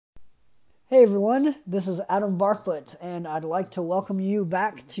Hey everyone, this is Adam Barfoot, and I'd like to welcome you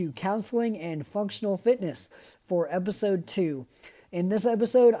back to Counseling and Functional Fitness for episode 2. In this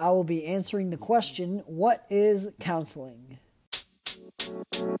episode, I will be answering the question, what is counseling?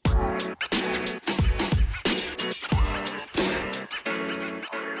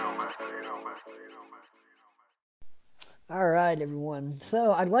 All right, everyone.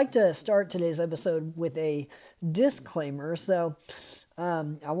 So I'd like to start today's episode with a disclaimer.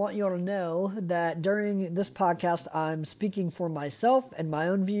 I want you all to know that during this podcast, I'm speaking for myself and my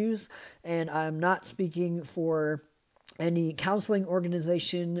own views, and I'm not speaking for any counseling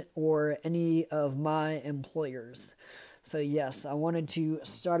organization or any of my employers. So yes, I wanted to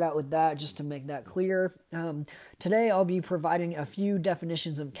start out with that just to make that clear. Today I'll be providing a few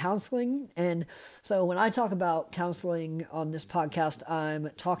definitions of counseling. And so when I talk about counseling on this podcast, I'm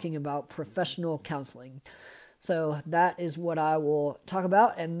talking about professional counseling. So that is what I will talk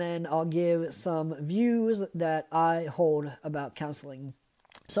about, and then I'll give some views that I hold about counseling.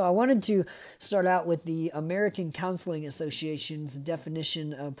 So I wanted to start out with the American Counseling Association's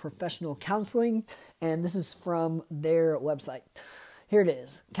definition of professional counseling, and this is from their website. Here it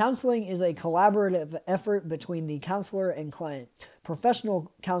is. Counseling is a collaborative effort between the counselor and client.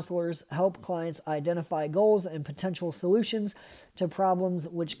 Professional counselors help clients identify goals and potential solutions to problems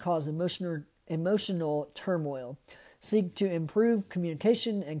which cause emotional turmoil, seek to improve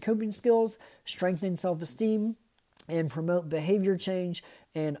communication and coping skills, strengthen self-esteem, and promote behavior change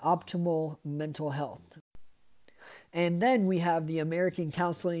and optimal mental health. And then we have the American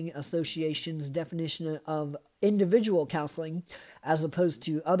Counseling Association's definition of individual counseling as opposed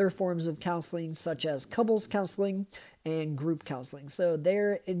to other forms of counseling such as couples counseling and group counseling. So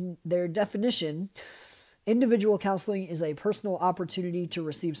in their definition, individual counseling is a personal opportunity to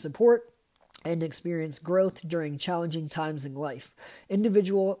receive support and experience growth during challenging times in life.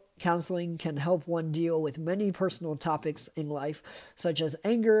 Individual counseling can help one deal with many personal topics in life, such as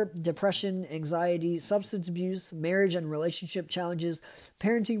anger, depression, anxiety, substance abuse, marriage and relationship challenges,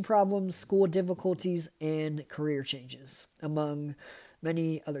 parenting problems, school difficulties, and career changes, among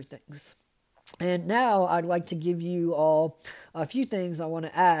many other things. And now I'd like to give you all a few things I want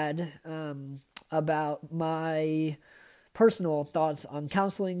to add about my personal thoughts on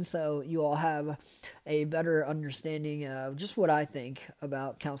counseling, so you all have a better understanding of just what I think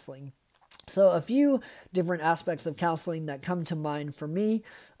about counseling. So a few different aspects of counseling that come to mind for me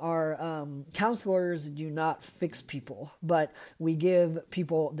are counselors do not fix people, but we give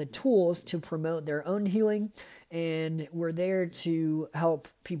people the tools to promote their own healing, and we're there to help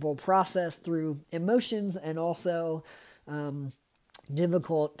people process through emotions and also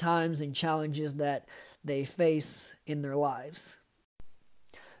difficult times and challenges that they face in their lives.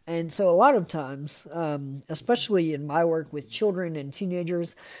 And so a lot of times, especially in my work with children and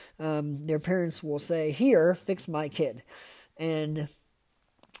teenagers, their parents will say, "Here, fix my kid." And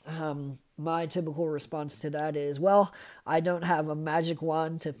my typical response to that is, well, I don't have a magic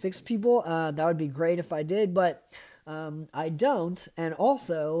wand to fix people. That would be great if I did, but I don't. And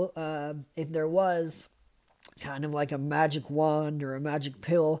also, if there was kind of like a magic wand or a magic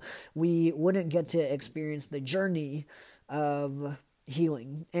pill, we wouldn't get to experience the journey of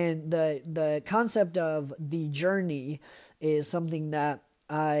healing. And the concept of the journey is something that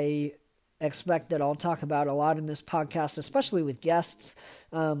I expect that I'll talk about a lot in this podcast, especially with guests,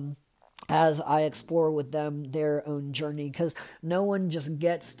 as I explore with them their own journey, because no one just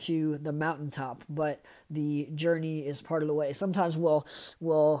gets to the mountaintop, but the journey is part of the way. Sometimes we'll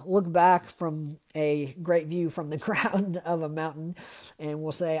look back from a great view from the ground of a mountain, and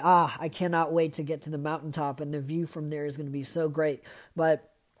we'll say, I cannot wait to get to the mountaintop, and the view from there is going to be so great.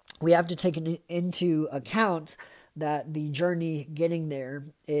 But we have to take into account that the journey getting there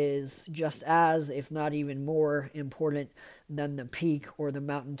is just as, if not even more important than the peak or the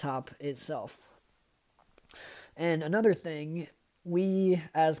mountaintop itself. And another thing, we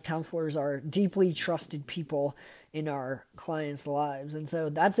as counselors are deeply trusted people in our clients' lives. And so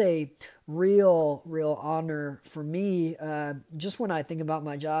that's a real honor for me, just when I think about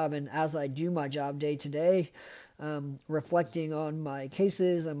my job and as I do my job day to day, reflecting on my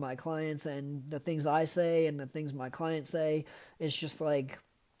cases and my clients and the things I say and the things my clients say. It's just like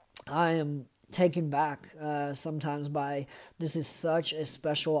I am taken back sometimes by this is such a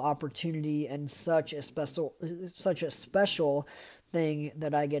special opportunity and such a special thing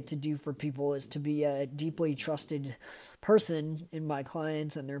that I get to do for people, is to be a deeply trusted person in my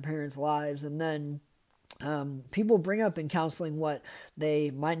clients and their parents' lives. And then people bring up in counseling what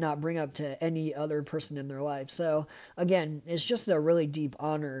they might not bring up to any other person in their life. So again, it's just a really deep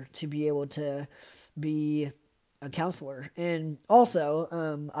honor to be able to be a counselor. And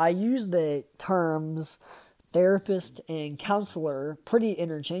also, I use the terms therapist and counselor pretty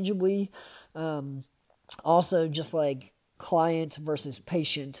interchangeably. Also, just like client versus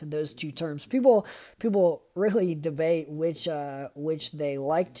patient, those two terms, people really debate which they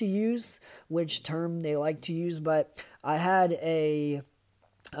like to use, which term they like to use. But I had a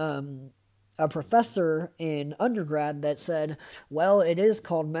professor in undergrad that said, well, it is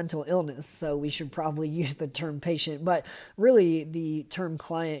called mental illness, so we should probably use the term patient. But really, the term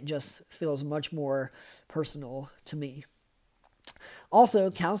client just feels much more personal to me.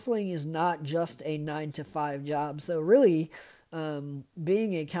 Also, counseling is not just a 9 to 5 job. So really,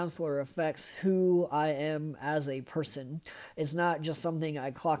 being a counselor affects who I am as a person. It's not just something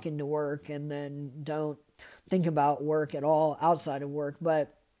I clock into work and then don't think about work at all outside of work.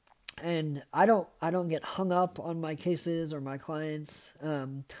 And I don't get hung up on my cases or my clients.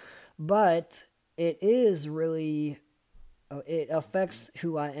 But it is really, it affects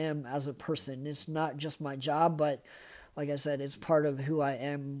who I am as a person. It's not just my job, but like I said, it's part of who I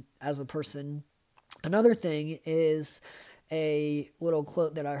am as a person. Another thing is a little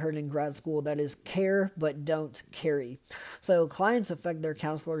quote that I heard in grad school that is care but don't carry. So clients affect their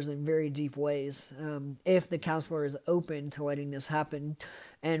counselors in very deep ways if the counselor is open to letting this happen.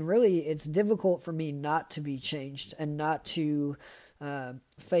 And really, it's difficult for me not to be changed and not to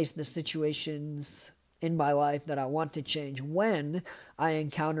face the situations in my life that I want to change when I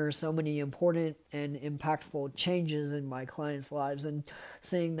encounter so many important and impactful changes in my clients' lives, and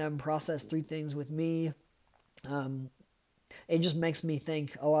seeing them process through things with me. It just makes me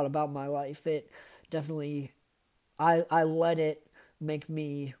think a lot about my life. It definitely, I let it make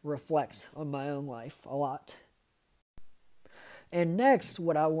me reflect on my own life a lot. And next,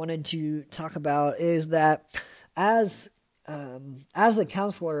 what I wanted to talk about is that as a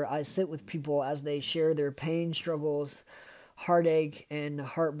counselor, I sit with people as they share their pain, struggles, heartache, and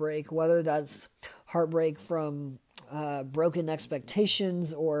heartbreak, whether that's heartbreak from broken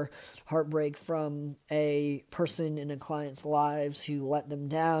expectations or heartbreak from a person in a client's lives who let them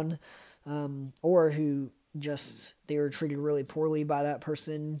down, or who just they were treated really poorly by that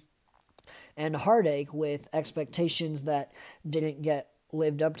person, and heartache with expectations that didn't get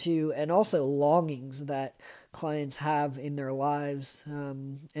lived up to, and also longings that clients have in their lives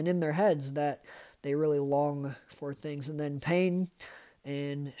and in their heads that they really long for things, and then pain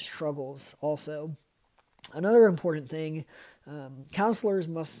and struggles also. Another important thing, counselors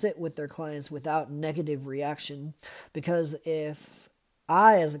must sit with their clients without negative reaction, because if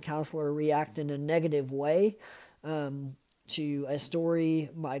I, as a counselor, react in a negative way to a story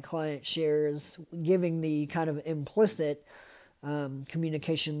my client shares, giving the kind of implicit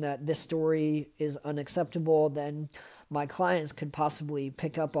communication that this story is unacceptable, then my clients could possibly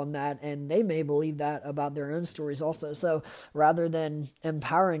pick up on that, and they may believe that about their own stories also. So rather than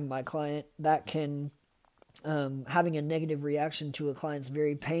empowering my client, that can having a negative reaction to a client's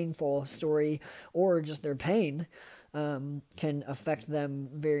very painful story or just their pain can affect them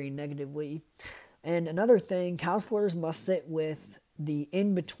very negatively. And another thing, counselors must sit with the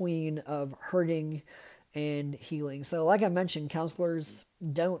in-between of hurting and healing. So like I mentioned, counselors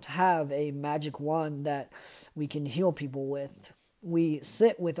don't have a magic wand that we can heal people with. We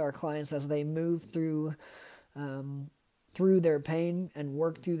sit with our clients as they move through their pain and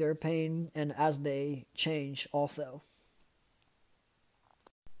work through their pain, and as they change also.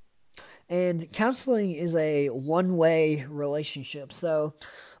 And counseling is a one-way relationship. So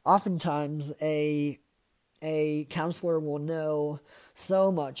oftentimes a counselor will know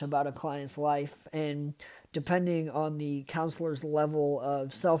so much about a client's life, and depending on the counselor's level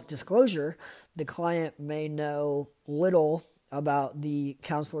of self-disclosure, the client may know little about the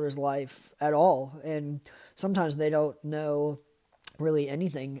counselor's life at all, and sometimes they don't know really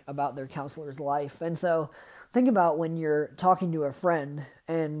anything about their counselor's life. And so think about when you're talking to a friend,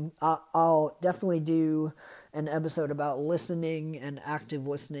 and I'll definitely do an episode about listening and active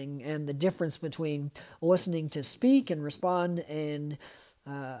listening, and the difference between listening to speak and respond and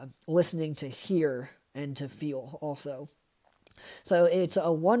listening to hear and to feel also. So it's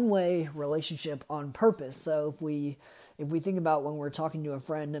a one-way relationship on purpose. So if we think about when we're talking to a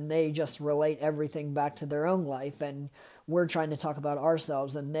friend and they just relate everything back to their own life, and we're trying to talk about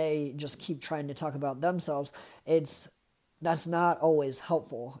ourselves and they just keep trying to talk about themselves, that's not always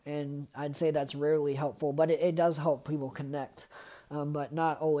helpful. And I'd say that's rarely helpful, but it does help people connect, but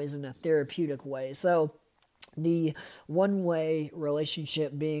not always in a therapeutic way. So the one-way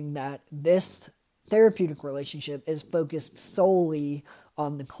relationship being that this therapeutic relationship is focused solely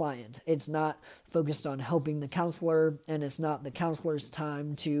on the client. It's not focused on helping the counselor, and it's not the counselor's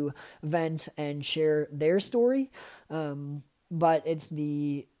time to vent and share their story, but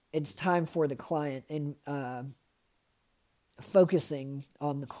it's time for the client and focusing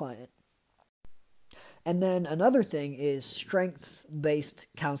on the client. And then another thing is strengths-based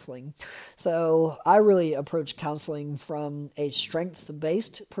counseling. So I really approach counseling from a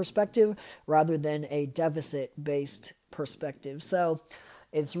strengths-based perspective rather than a deficit-based perspective. So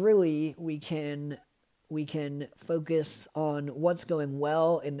it's really we can focus on what's going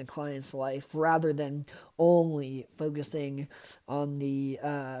well in the client's life rather than only focusing on the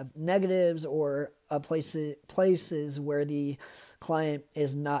negatives or places where the client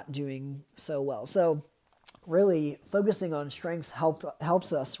is not doing so well. So really focusing on strengths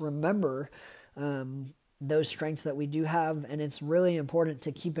helps us remember those strengths that we do have, and it's really important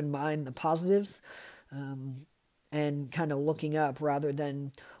to keep in mind the positives and kind of looking up rather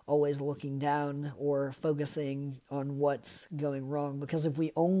than always looking down or focusing on what's going wrong. Because if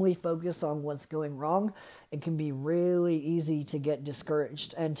we only focus on what's going wrong, it can be really easy to get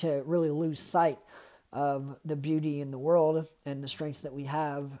discouraged and to really lose sight of the beauty in the world and the strengths that we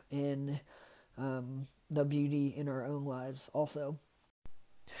have in the beauty in our own lives also.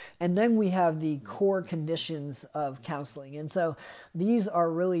 And then we have the core conditions of counseling. And so these are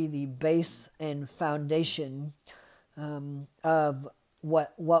really the base and foundation of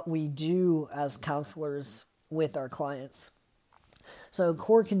what we do as counselors with our clients. So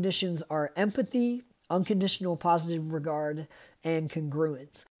core conditions are empathy, unconditional positive regard, and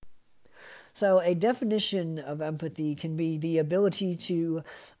congruence. So a definition of empathy can be the ability to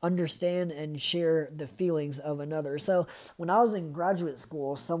understand and share the feelings of another. So when I was in graduate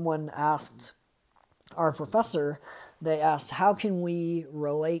school, someone asked our professor, they asked, how can we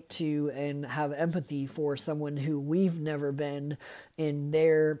relate to and have empathy for someone who we've never been in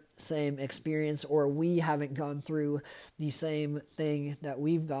their same experience, or we haven't gone through the same thing that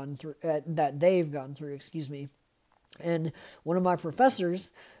we've gone through, that they've gone through, And one of my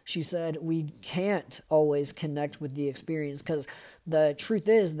professors, she said, we can't always connect with the experience because the truth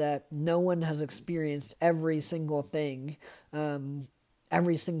is that no one has experienced every single thing,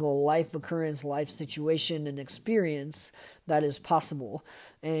 every single life occurrence, life situation, and experience that is possible.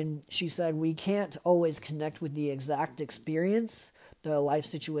 And she said, we can't always connect with the exact experience, the life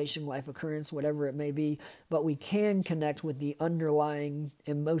situation, life occurrence, whatever it may be, but we can connect with the underlying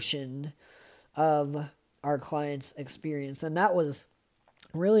emotion of our client's experience. And that was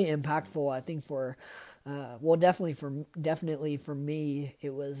really impactful, I think, for definitely for me,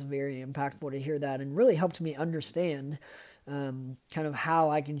 it was very impactful to hear that, and really helped me understand kind of how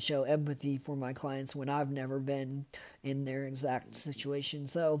I can show empathy for my clients when I've never been in their exact situation.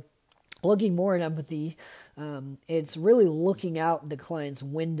 So looking more at empathy, it's really looking out the client's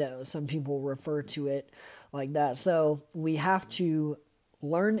window. Some people refer to it like that. So we have to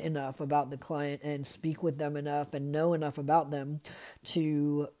learn enough about the client and speak with them enough and know enough about them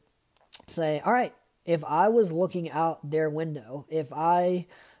to say, all right, if I was looking out their window, if I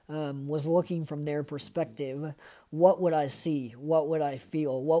was looking from their perspective, what would I see? What would I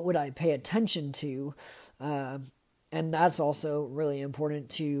feel? What would I pay attention to? And that's also really important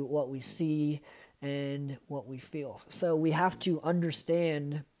to what we see and what we feel. So we have to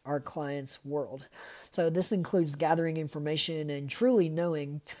understand our client's world. So this includes gathering information and truly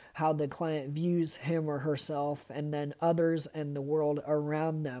knowing how the client views him or herself, and then others and the world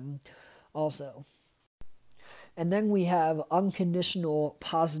around them also. And then we have unconditional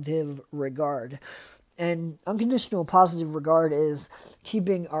positive regard. And unconditional positive regard is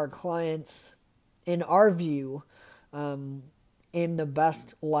keeping our clients, in our view, in the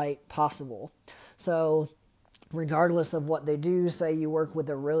best light possible. So regardless of what they do, say you work with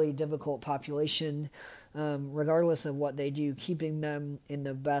a really difficult population, regardless of what they do, keeping them in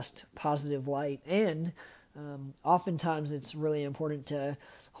the best positive light. And oftentimes it's really important to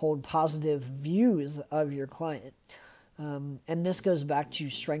hold positive views of your client. And this goes back to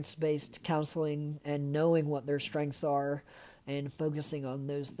strengths-based counseling and knowing what their strengths are and focusing on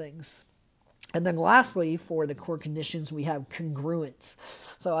those things. And then lastly, for the core conditions, we have congruence.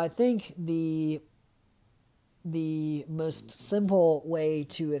 So I think the most simple way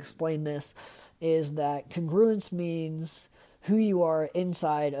to explain this is that congruence means who you are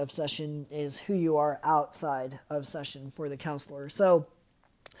inside of session is who you are outside of session for the counselor. So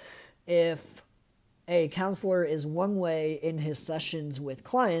if a counselor is one way in his sessions with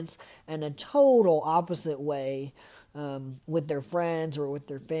clients and a total opposite way with their friends or with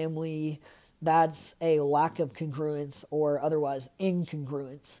their family, that's a lack of congruence or otherwise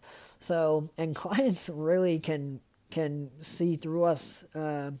incongruence. So, and clients really can can see through us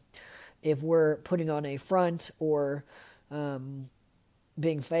if we're putting on a front or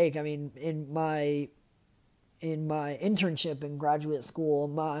being fake. I mean, in my internship in graduate school,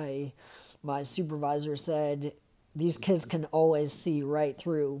 my supervisor said these kids can always see right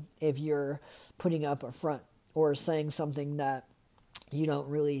through if you're putting up a front or saying something that you don't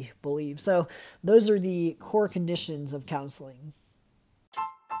really believe. So those are the core conditions of counseling.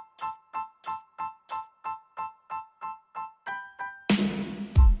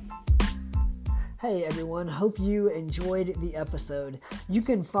 Hey everyone, hope you enjoyed the episode. You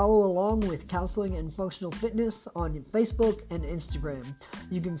can follow along with Counseling and Functional Fitness on Facebook and Instagram.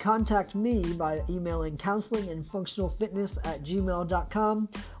 You can contact me by emailing counselingandfunctionalfitness@gmail.com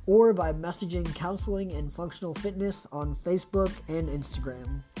or by messaging Counseling and Functional Fitness on Facebook and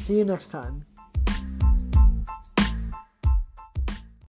Instagram. See you next time.